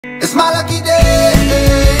It's my lucky day.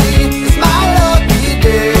 It's my lucky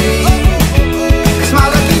day. It's my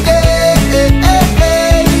lucky day.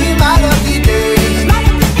 My lucky day.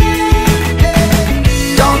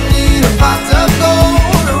 Don't need a pot of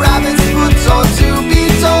gold, a rabbit's foot or to be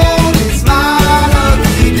told. It's my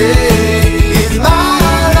lucky day. It's my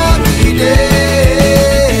lucky day.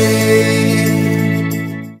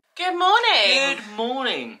 Good morning. Good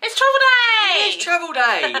morning. It's travel day. It's travel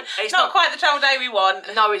day. It's not quite the travel day we want.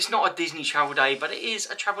 No, it's not a Disney travel day, but it is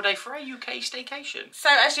a travel day for a UK staycation. So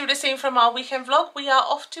as you would have seen from our weekend vlog, we are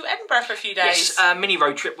off to Edinburgh for a few days. Yes, mini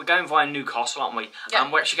road trip. We're going via Newcastle, aren't we?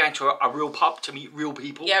 Yep. We're actually going to a real pub to meet real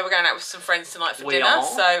people. Yeah, we're going out with some friends tonight for We dinner. are.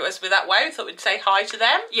 So as we're that way, we thought we'd say hi to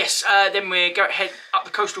them. Yes, then we go head up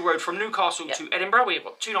the coastal road from Newcastle Yep. to Edinburgh. We've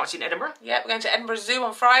got 2 nights in Edinburgh. Yeah, we're going to Edinburgh Zoo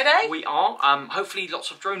on Friday. We are. Hopefully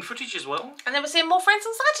lots of drone footage as well. And then we're seeing more friends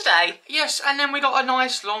on Saturday. Yes, and then we got a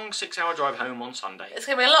nice long 6-hour drive home on Sunday. It's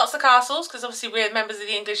going to be lots of castles, because obviously we're members of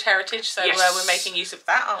the English heritage, so Yes. we're making use of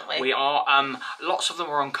that, aren't we? We are. Lots of them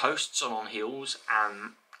are on coasts and on hills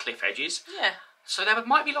and cliff edges. Yeah. So there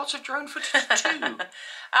might be lots of drone footage too.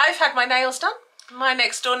 I've had my nails done. My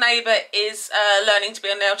next door neighbour is learning to be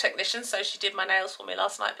a nail technician, so she did my nails for me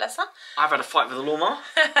last night, bless her. I've had a fight with the lawnmower.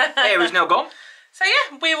 Hair is now gone. So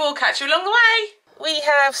yeah, we will catch you along the way. We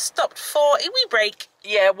have stopped for a wee break.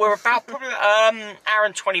 Yeah, we're about probably hour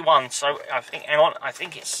and 21. So I think, hang on, I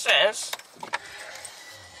think it says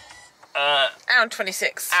Hour and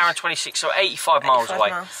 26. hour and 26, so 85 miles 85 away.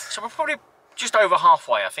 miles. So we're probably just over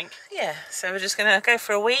halfway, I think. Yeah, so we're just going to go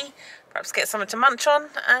for a wee, perhaps get something to munch on,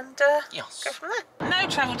 and Yes. go from there. No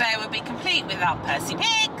travel day would be complete without Percy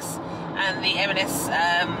Pigs and the M&S.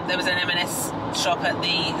 There was an M&S shop at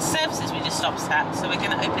the services we just stopped at, so we're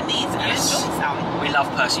going to open these and Yes. enjoy some. We love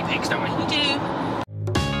Percy Pigs, don't we? We do.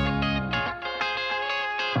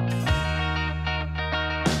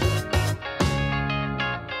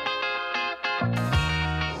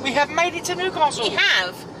 We have made it to Newcastle. We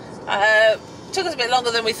have. Took us a bit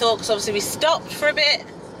longer than we thought, because obviously we stopped for a bit.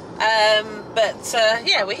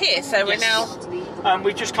 Yeah, we're here, so we're now...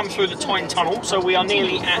 We've just come through the Tyne Tunnel, so we are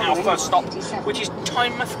nearly at our first stop, which is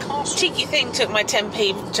Tynemouth Castle. Cheeky thing took my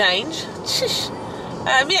 10p change. Shush.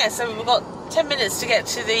 Yeah, so we've got 10 minutes to get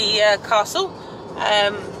to the castle.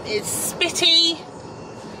 It's spitty,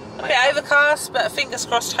 a bit overcast, but fingers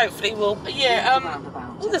crossed, hopefully we'll... Yeah,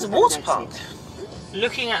 Oh, there's a water park.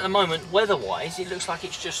 looking at the moment, weather-wise, it looks like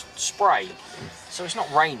it's just spray. So it's not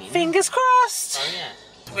raining. Fingers crossed. Oh,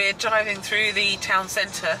 yeah. We're driving through the town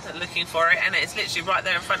centre looking for it, and it's literally right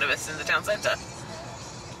there in front of us in the town centre.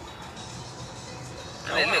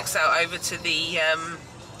 And it looks out over to the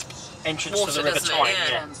entrance water, to the River doesn't it? Tyne,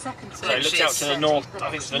 Yeah. yeah. So it looks out to the north, I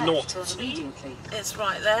think it's the north. It's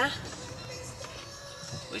right there.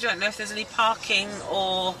 We don't know if there's any parking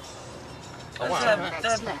or... Oh, wow.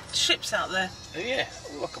 There's ships out there. Oh, yeah.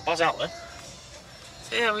 Look, a buzz out there.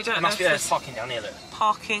 So yeah, we don't There know must if be there's parking down here, though.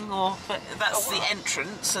 parking or... But that's the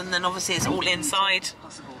entrance, and then obviously it's all inside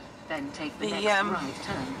the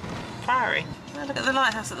Priory. Oh, look at the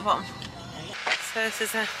lighthouse at the bottom. So this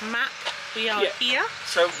is a map. We are here.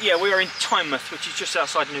 So, yeah, we are in Tynemouth, which is just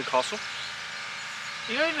outside Newcastle.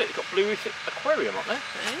 You know, look, you've got Blue Reef Aquarium up there.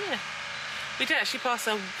 Oh, yeah. We did actually pass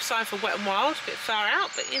a sign for Wet and Wild, a bit far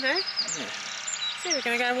out, but you know. Yeah. So we're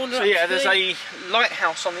going to go and wander So, up yeah, to there's the... a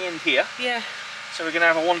lighthouse on the end here. Yeah. So we're going to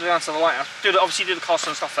have a wander down to the lighthouse. Obviously do the castle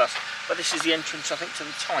and stuff first. But this is the entrance, I think, to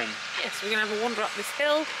the Tyne. Yes, we're going to have a wander up this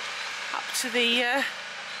hill, up to the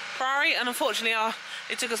Priory, and unfortunately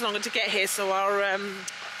it took us longer to get here, so our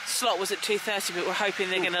slot was at 2:30, but we're hoping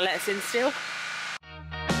they're going to let us in still.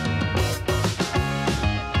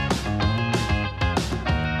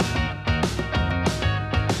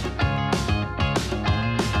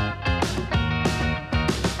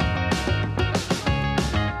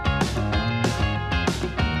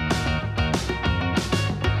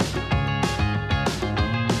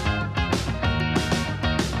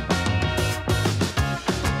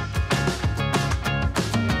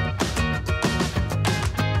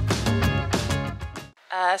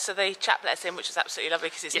 So the chap let us in, which was absolutely lovely,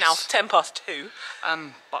 because it's now 2:10.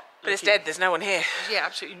 But But it's dead, there's no one here. Yeah,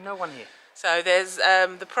 absolutely no one here. So there's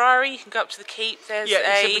the Priory, you can go up to the keep, there's So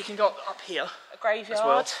we can go up here a graveyard. as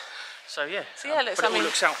well. So yeah, So yeah, looks, but it I mean, all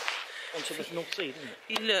looks out onto the North Sea, doesn't it?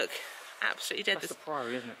 You look absolutely dead. That's the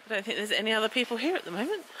Priory, isn't it? I don't think there's any other people here at the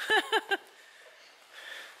moment.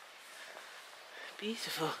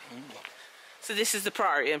 Beautiful. So this is the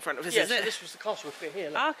Priory in front of us, Yeah, is so it? this was the castle if we're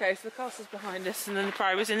here. Look. Okay, so the castle's behind us and then the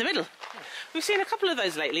Priory was in the middle. Yeah. We've seen a couple of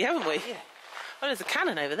those lately, haven't we? Yeah. Oh, there's a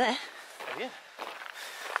cannon over there. Oh, yeah.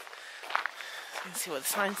 can see what the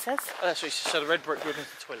sign says. Oh, that's what so the red brick ribbon's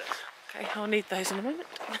the toilet. Okay, I'll need those in a moment.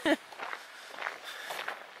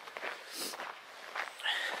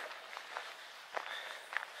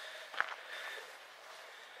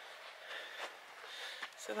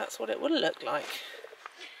 So that's what it would look like.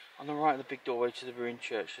 On the right of the big doorway to the ruined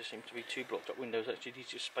church, there seem to be 2 blocked up windows. Actually,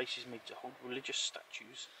 these are spaces made to hold religious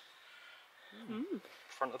statues.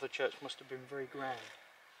 Front of the church must have been very grand.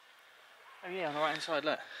 Oh yeah, on the right hand side,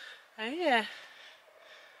 look. Oh yeah.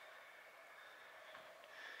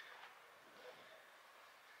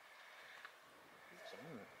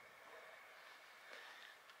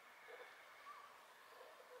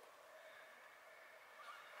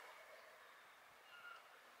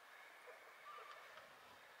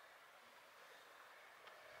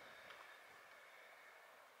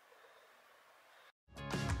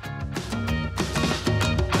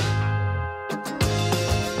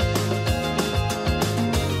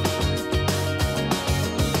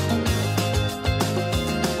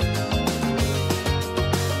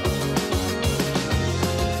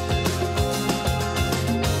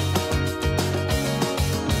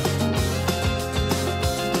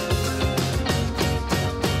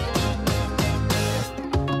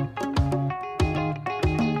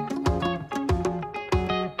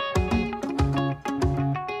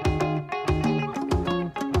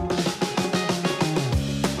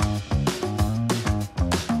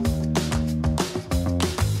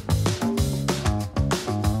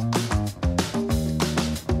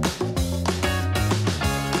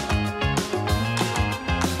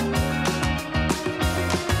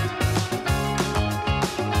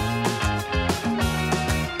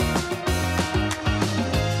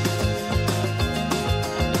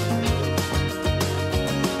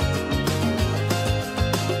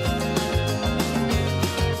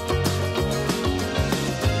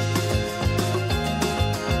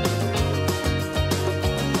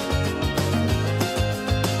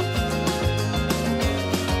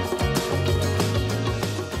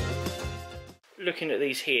 Looking at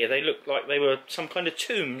these here, they look like they were some kind of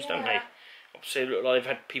tombs, don't they? Obviously, they look like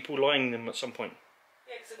they've had people lying in them at some point.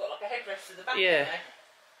 Yeah, because they've got like a headrest to the back. Yeah.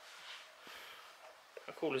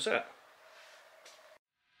 How cool is that?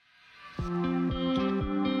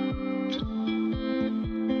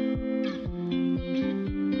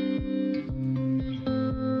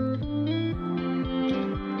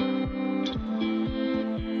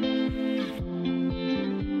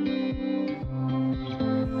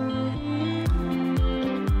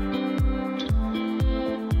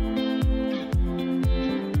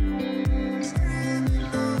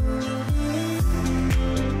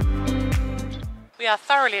 We are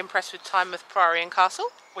thoroughly impressed with Tynemouth Priory and Castle.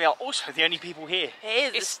 We are also the only people here.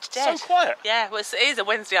 It is. It's dead. so quiet. Yeah, well, it is a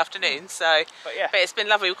Wednesday afternoon, so. But yeah. But it's been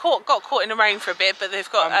lovely. We got caught in the rain for a bit, but they've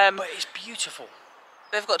got. But it's beautiful.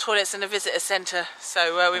 They've got toilets and a visitor centre,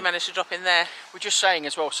 so we managed to drop in there. We're just saying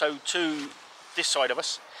as well. So to this side of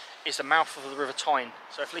us is the mouth of the River Tyne.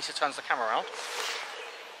 So if Lisa turns the camera around,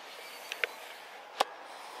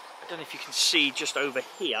 I don't know if you can see just over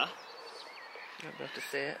here. I'd love to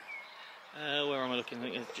see it. Where am I looking? I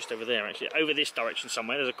think it's just over there, actually. Over this direction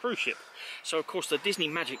somewhere, there's a cruise ship. So, of course, the Disney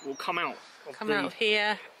magic will come out of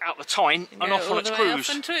here. Out the Tyne and off on its cruise.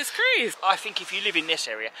 Off into its cruise. I think if you live in this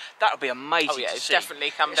area, that would be amazing to see.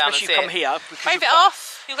 Definitely come down and see it. Especially come here. Wave it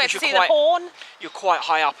off. You'll get to see the horn. You're quite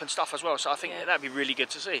high up and stuff as well, so I think that'd be really good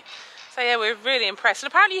to see. So, yeah, we're really impressed. And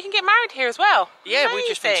apparently you can get married here as well. Yeah, we've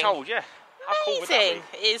just been told, yeah. How cool would that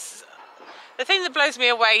be? Is the thing that blows me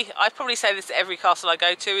away, I probably say this to every castle I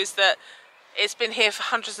go to, is that it's been here for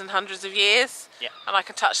hundreds and hundreds of years, and I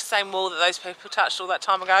can touch the same wall that those people touched all that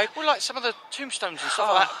time ago. Well, like some of the tombstones and stuff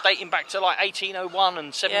like that, dating back to like 1801 and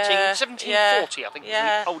 1740, I think was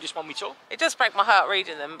the oldest one we saw. It does break my heart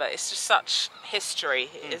reading them, but it's just such history.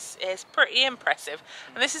 It's pretty impressive.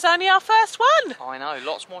 And this is only our first one. I know,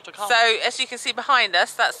 lots more to come. So, as you can see behind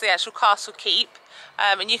us, that's the actual castle keep.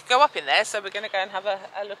 And you can go up in there, so we're going to go and have a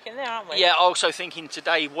look in there, aren't we? Yeah, also thinking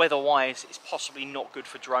today, weather-wise, it's possibly not good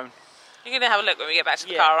for drone. You're going to have a look when we get back to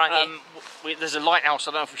the car, aren't you? There's a lighthouse,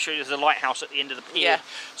 I don't know if we showed you, there's a lighthouse at the end of the pier.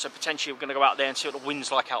 So potentially we're going to go out there and see what the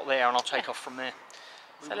wind's like out there, and I'll take off from there.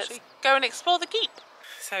 So let's go and explore the keep.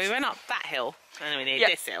 So we went up that hill, and we need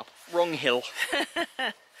this hill. Wrong hill.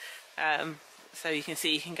 So you can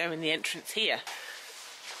see you can go in the entrance here.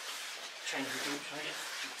 Change the group,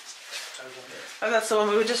 oh, that's the one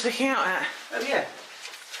we were just looking out at. Oh yeah.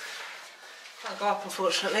 Can't go up,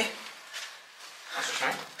 unfortunately. That's a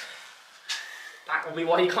shame. That will be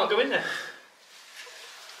why you can't go in there.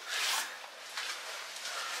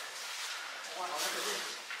 Wow, look at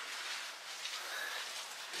this.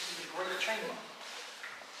 This is a great chamber.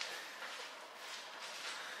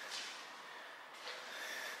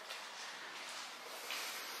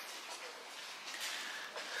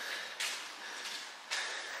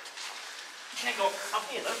 can't go up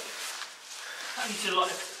here though. Only to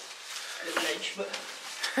like a little edge, but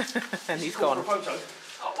and he's cool gone. for a photo.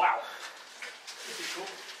 Oh wow. This is cool.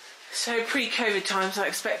 So pre-COVID times, I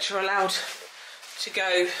expect you're allowed to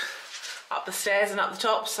go up the stairs and up the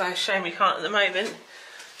top. So shame we can't at the moment.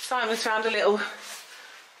 Simon's found a little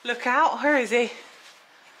lookout. Where is he?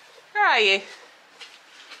 Where are you?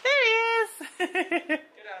 There he is. Go down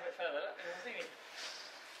a bit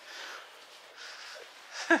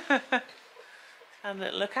further. Found a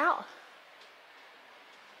little lookout.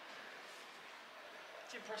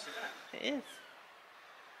 It's impressive, isn't it? It is.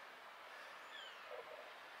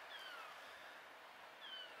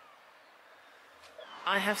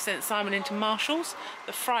 I have sent Simon into Marshall's,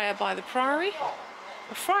 the Friar by the Priory.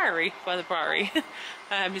 The Priory by the Priory.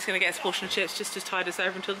 He's going to get his portion of chips just to tide us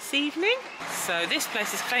over until this evening. So this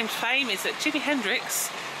place's claim to fame is that Jimi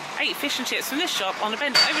Hendrix ate fish and chips from this shop on a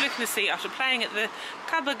bench overlooking the sea after playing at the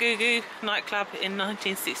Kabagoogoo nightclub in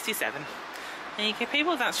 1967. There you go,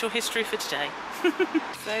 people, that's your history for today.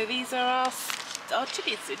 So these are our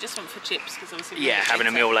chippies. We just went for chips because obviously Yeah, having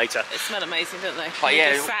a meal later. They smell amazing, don't they? But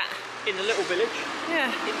yeah, just sat in the little village,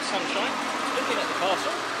 in the sunshine, looking at the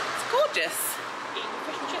castle, It's gorgeous. eating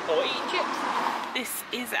fish and chips or eating chips. This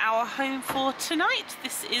is our home for tonight.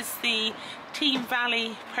 This is the Team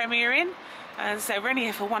Valley Premier Inn. So we're only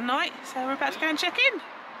here for one night, so we're about to go and check in.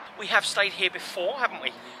 We have stayed here before, haven't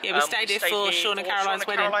we? Yeah, we stayed here for Sean and Caroline's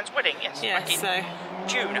wedding. Caroline's wedding, yes. Yeah, back in so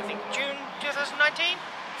June, I think. June 2019?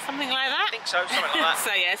 something like that. I think so, something like that.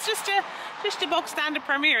 So yeah, it's just a bog standard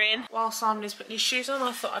Premier Inn. While Simon is putting his shoes on,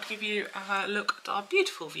 I thought I'd give you a look at our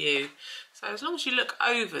beautiful view. So as long as you look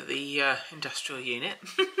over the industrial unit,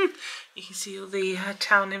 you can see all the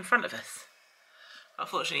town in front of us.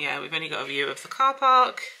 Unfortunately, yeah, we've only got a view of the car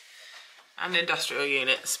park and industrial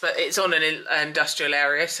units, but it's on an industrial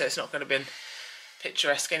area, so it's not going to be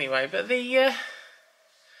picturesque anyway. But the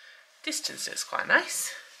distance is quite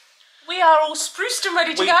nice. We are all spruced and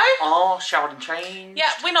ready to go. We are showered and changed. Yeah,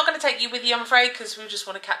 we're not going to take you with you, I'm afraid, because we just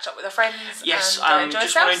want to catch up with our friends. Yes, and enjoy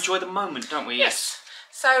just ourselves. want to enjoy the moment, don't we? Yes.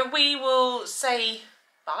 So we will say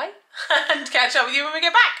bye and catch up with you when we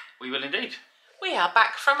get back. We will indeed. We are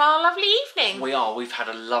back from our lovely evening. We are. We've had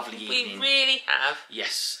a lovely evening. We really have.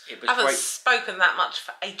 Yes, it was I haven't great. spoken that much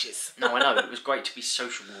for ages. No, I know. It was great to be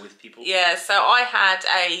sociable with people. Yeah, so I had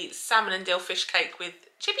a salmon and dill fish cake with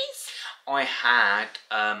chippies. I had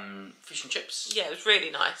fish and chips. Yeah, it was really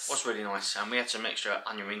nice. It was really nice. And we had some extra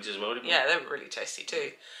onion rings as well, didn't we? Yeah, they were really tasty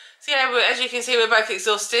too. So yeah, as you can see, we're both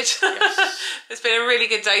exhausted. Yes. It's been a really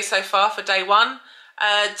good day so far for day one.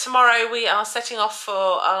 Tomorrow we are setting off for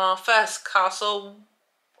our first castle.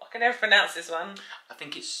 I can never pronounce this one. I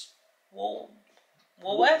think it's... Warworth?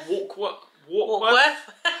 Warkworth. Warkworth?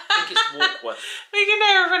 I think it's Warkworth. We can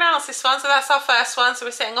never pronounce this one, so that's our first one. So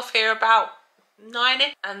we're setting off here about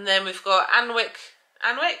 9ish. And then we've got Anwick.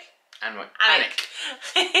 Alnwick.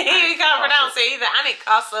 You can't pronounce it either. Alnwick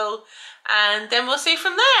Castle. And then we'll see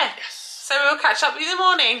from there. Yes. So we'll catch up with you in the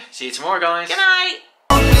morning. See you tomorrow, guys. Good night.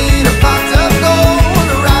 Need a pot of gold.